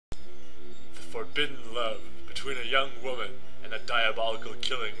forbidden love between a young woman and a diabolical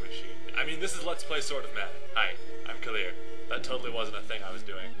killing machine. I mean, this is Let's Play Sword of Mana. Hi, I'm Kalir. That totally wasn't a thing I was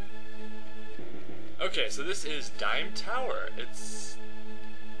doing. Okay, so this is Dime Tower. It's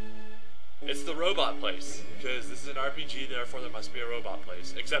the robot place, because this is an RPG, therefore there must be a robot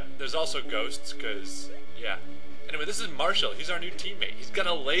place. Except there's also ghosts, because, yeah. Anyway, this is Marshall. He's our new teammate. He's got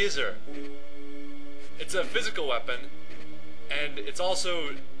a laser. It's a physical weapon, and it's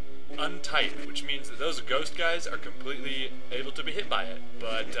also untyped, which means that those ghost guys are completely able to be hit by it.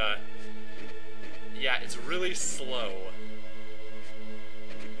 But, yeah, it's really slow.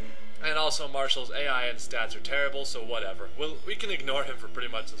 And also, Marshall's AI and stats are terrible, so whatever. We can ignore him for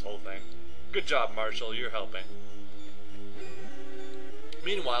pretty much this whole thing. Good job, Marshall, you're helping.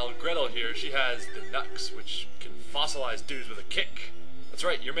 Meanwhile, Gretel here, she has the Nux, which can fossilize dudes with a kick. That's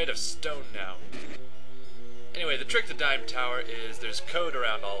right, you're made of stone now. Anyway, the trick to Dime Tower is there's code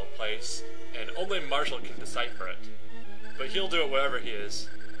around all the place, and only Marshall can decipher it. But he'll do it wherever he is.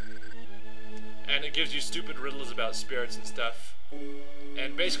 And it gives you stupid riddles about spirits and stuff.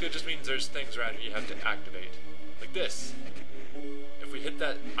 And basically it just means there's things around here you have to activate. Like this. If we hit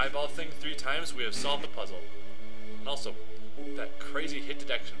that eyeball thing 3 times, we have solved the puzzle. And also, that crazy hit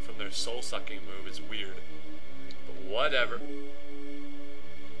detection from their soul-sucking move is weird. But whatever.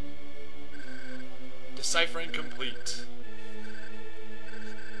 Deciphering complete.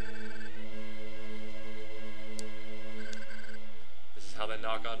 This is how they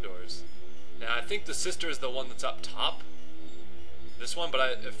knock on doors. Now, I think the sister is the one that's up top. This one, but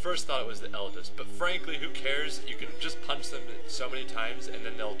I at first thought it was the eldest. But frankly, who cares? You can just punch them so many times, and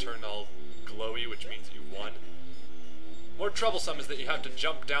then they'll turn all glowy, which means you won. More troublesome is that you have to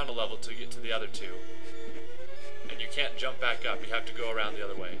jump down a level to get to the other 2. And you can't jump back up, you have to go around the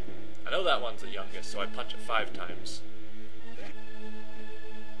other way. I know that one's the youngest, so I punch it 5 times.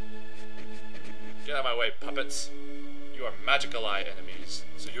 Get out of my way, puppets. You are magical eye enemies,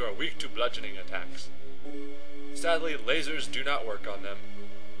 so you are weak to bludgeoning attacks. Sadly, lasers do not work on them.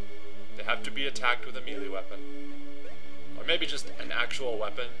 They have to be attacked with a melee weapon. Or maybe just an actual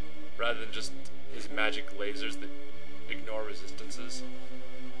weapon, rather than just his magic lasers that ignore resistances.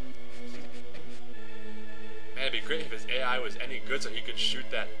 Man, it'd be great if his AI was any good so he could shoot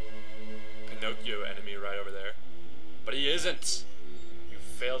that Pinocchio enemy right over there. But he isn't! You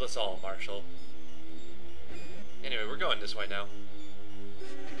failed us all, Marshall. Anyway, we're going this way now.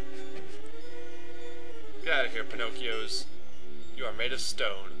 Get out of here, Pinocchios. You are made of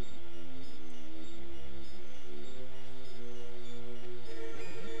stone.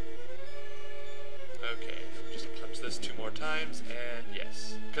 Okay, just punch this 2 more times, and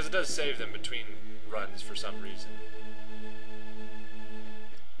yes. Because it does save them between runs for some reason.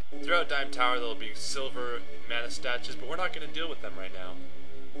 Throughout Dime Tower there'll be silver mana statues, but we're not going to deal with them right now.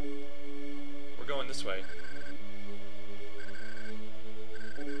 We're going this way.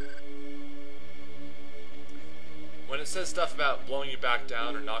 When it says stuff about blowing you back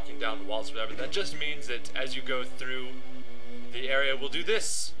down or knocking down walls or whatever, that just means that as you go through the area, we'll do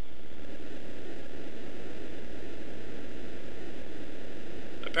this.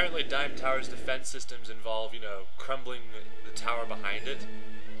 Apparently Dime Tower's defense systems involve, you know, crumbling the tower behind it,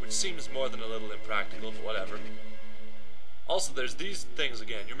 which seems more than a little impractical, but whatever. Also, there's these things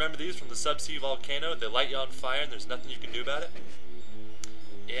again. You remember these from the subsea volcano? They light you on fire and there's nothing you can do about it?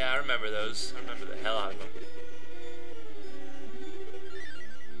 Yeah, I remember those. I remember the hell out of them.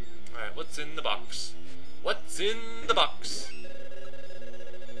 Alright, what's in the box? What's in the box?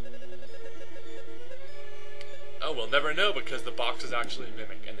 Oh, we'll never know because the box is actually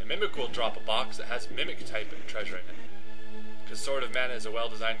Mimic, and the Mimic will drop a box that has Mimic type and treasure in it. Because Sword of Mana is a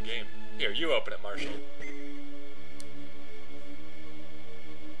well-designed game. Here, you open it, Marshall.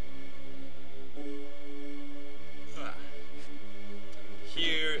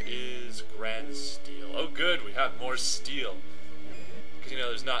 Here is Grand Steel. Oh good, we have more steel. Because, you know,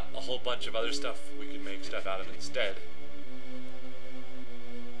 there's not a whole bunch of other stuff we can make stuff out of instead.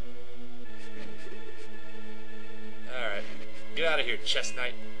 Alright, get out of here, chess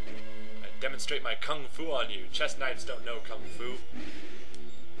knight. I demonstrate my kung fu on you. Chess knights don't know kung fu.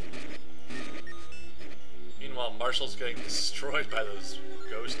 Meanwhile, Marshall's getting destroyed by those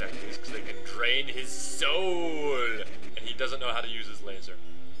ghost enemies because they can drain his soul! And he doesn't know how to use his laser.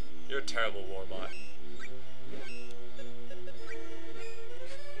 You're a terrible warbot.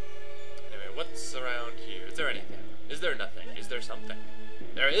 Anyway, what's around here? Is there anything? Is there nothing? Is there something?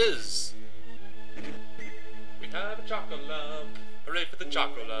 There is! We have a choco lump. Hooray for the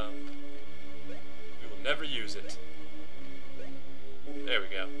choco lump. We will never use it. There we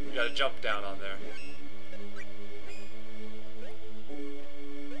go. We gotta jump down on there.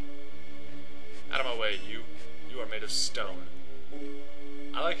 made of stone.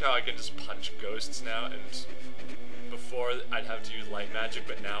 I like how I can just punch ghosts now, and before I'd have to use light magic,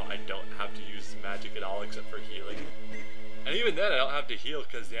 but now I don't have to use magic at all except for healing. And even then I don't have to heal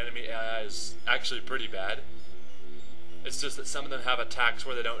because the enemy AI is actually pretty bad. It's just that some of them have attacks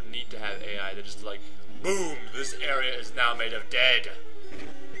where they don't need to have AI, they're just like, boom, this area is now made of dead.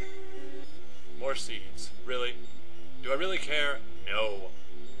 More seeds. Really? Do I really care? No.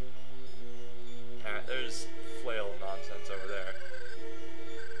 Alright, there's flail nonsense over there.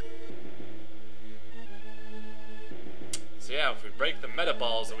 So yeah, if we break the meta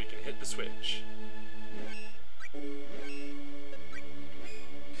balls, then we can hit the switch.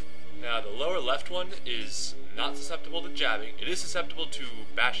 Now, the lower left one is not susceptible to jabbing. It is susceptible to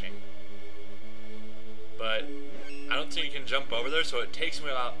bashing. But I don't think you can jump over there, so it takes me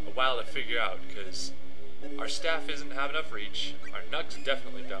a while to figure out, because our staff doesn't have enough reach. Our knucks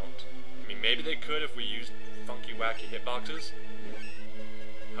definitely don't. I mean, maybe they could if we used funky, wacky hitboxes.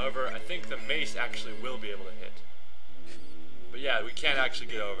 However, I think the mace actually will be able to hit. But yeah, we can't actually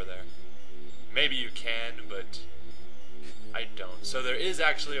get over there. Maybe you can, but I don't. So there is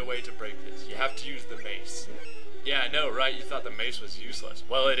actually a way to break this. You have to use the mace. Yeah, I know, right? You thought the mace was useless.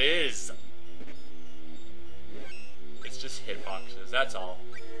 Well, it is! It's just hitboxes, that's all.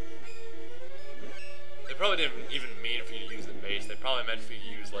 They probably didn't even mean for you to use the mace. They probably meant for you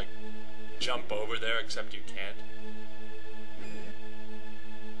to use, like, jump over there, except you can't.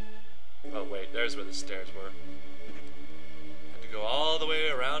 Oh wait, there's where the stairs were. Had to go all the way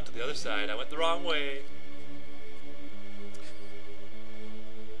around to the other side. I went the wrong way.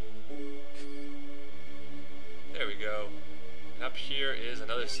 There we go. And up here is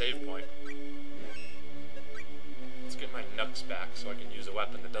another save point. Let's get my knucks back so I can use a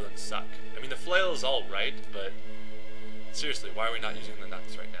weapon that doesn't suck. I mean, the flail is alright, but seriously, why are we not using the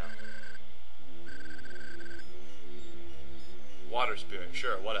knucks right now? Water spirit,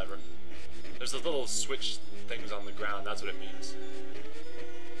 sure, whatever. There's those little switch things on the ground, that's what it means.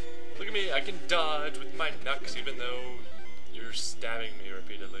 Look at me, I can dodge with my knucks even though you're stabbing me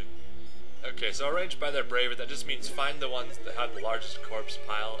repeatedly. Okay, so arranged by their bravery, that just means find the ones that have the largest corpse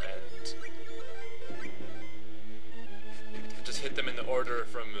pile and just hit them in the order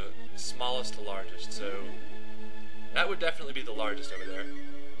from smallest to largest. So that would definitely be the largest over there.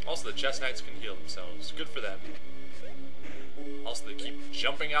 Also, the chest knights can heal themselves. Good for them. Also, they keep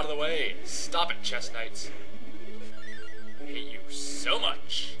jumping out of the way. Stop it, chest knights. I hate you so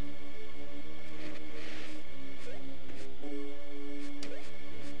much.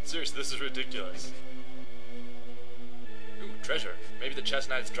 Seriously, this is ridiculous. Ooh, treasure. Maybe the chest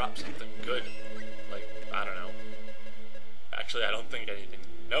knights drop something good. Like, I don't know. Actually, I don't think anything.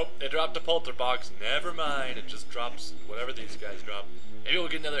 Nope, they dropped a polter box. Never mind, it just drops whatever these guys drop. Maybe we'll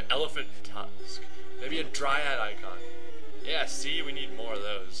get another elephant tusk. Maybe a dryad icon. Yeah, see, we need more of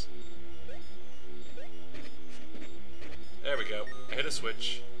those. There we go. I hit a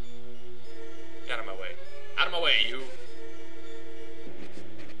switch. Get out of my way. Out of my way, you!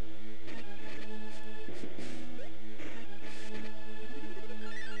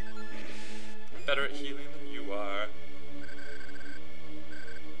 I'm better at healing than you are.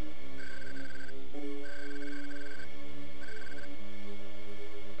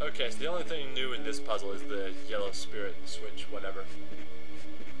 Okay, so the only thing new in this puzzle is the yellow spirit switch, whatever.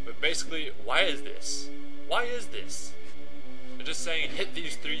 But basically, why is this? Why is this? They're just saying hit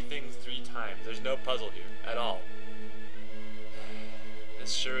these 3 things 3 times. There's no puzzle here, at all.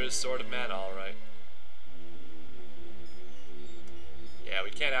 This sure is Sword of Mana, alright. Yeah, we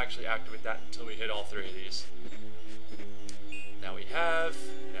can't actually activate that until we hit all 3 of these. Now we have,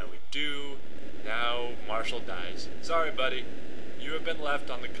 now we do, now Marshall dies. Sorry, buddy. You have been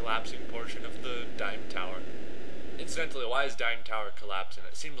left on the collapsing portion of the Dime Tower. Incidentally, why is Dime Tower collapsing?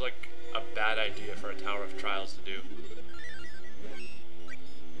 It seems like a bad idea for a Tower of Trials to do.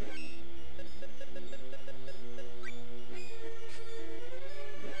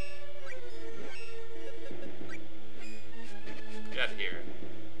 Get out of here.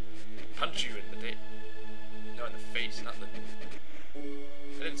 Punch you in the day. No, in the face, not the...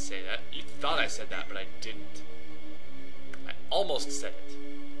 I didn't say that. You thought I said that, but I didn't. I almost said it.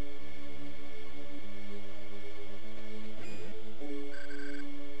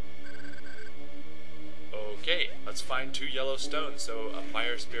 Okay, let's find 2 yellow stones so a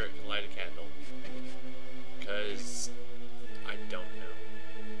fire spirit can light a candle. Because I don't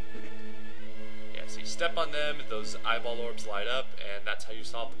know. Yeah, see, step on them, those eyeball orbs light up, and that's how you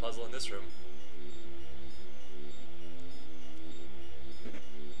solve the puzzle in this room.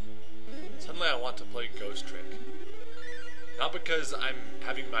 Suddenly I want to play Ghost Trick. Not because I'm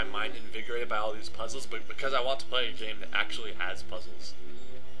having my mind invigorated by all these puzzles, but because I want to play a game that actually has puzzles.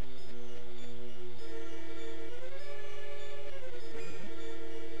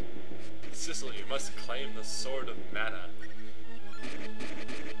 Sicily, you must claim the Sword of Mana.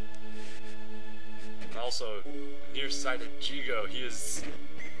 And also, nearsighted Jigo, he's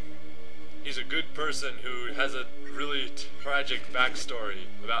a good person who has a really tragic backstory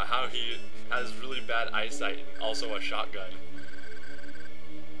about how he has really bad eyesight and also a shotgun.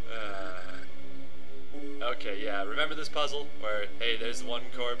 Okay, yeah, remember this puzzle where, hey, there's one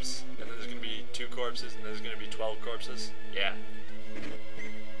corpse, and then there's gonna be 2 corpses, and there's gonna be 12 corpses? Yeah.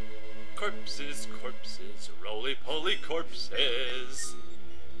 Corpses, corpses, roly-poly corpses.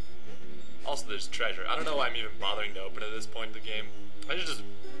 Also, there's treasure. I don't know why I'm even bothering to open it at this point in the game. I should just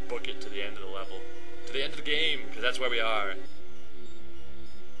book it to the end of the level. To the end of the game, because that's where we are.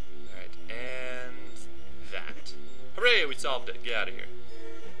 Alright, and that. Hooray, we solved it. Get out of here.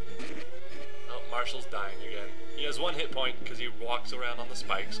 Oh, Marshall's dying again. He has 1 hit point because he walks around on the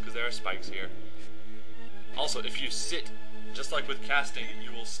spikes, because there are spikes here. Also, if you sit, just like with casting,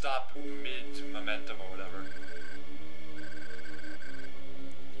 you will stop mid-momentum or whatever.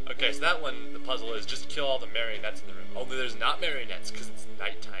 Okay, so that one, the puzzle is just kill all the marionettes in the room. Only there's not marionettes because it's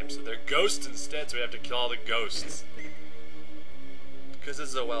nighttime, so they're ghosts instead, so we have to kill all the ghosts. Because this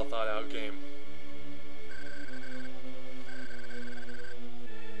is a well thought out game.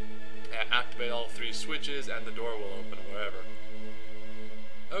 Yeah, activate all 3 switches and the door will open, wherever.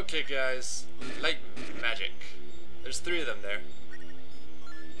 Okay guys, light magic. There's 3 of them there.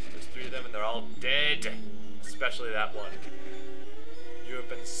 There's 3 of them and they're all dead. Especially that one. You have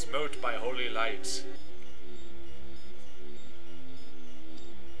been smote by holy light.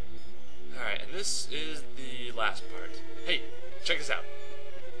 Alright, and this is the last part. Hey, check this out.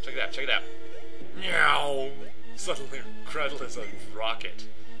 Check it out, check it out. Meow! Suddenly Gretel is a rocket.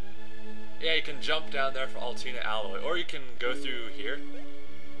 Yeah, you can jump down there for Altina Alloy, or you can go through here.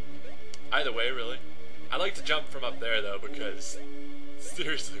 Either way, really. I like to jump from up there, though, because...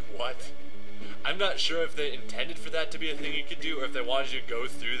 Seriously, what? I'm not sure if they intended for that to be a thing you could do, or if they wanted you to go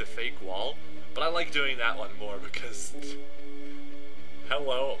through the fake wall, but I like doing that one more, because...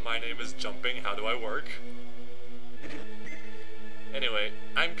 Hello, my name is Jumping, how do I work? Anyway,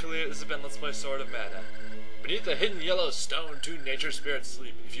 I'm Kalia, this has been Let's Play Sword of Mana. Beneath the hidden yellow stone, 2 nature spirits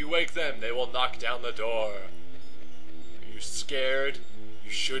sleep. If you wake them, they will knock down the door. Are you scared?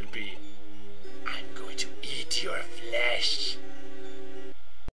 You should be. I'm going to eat your flesh.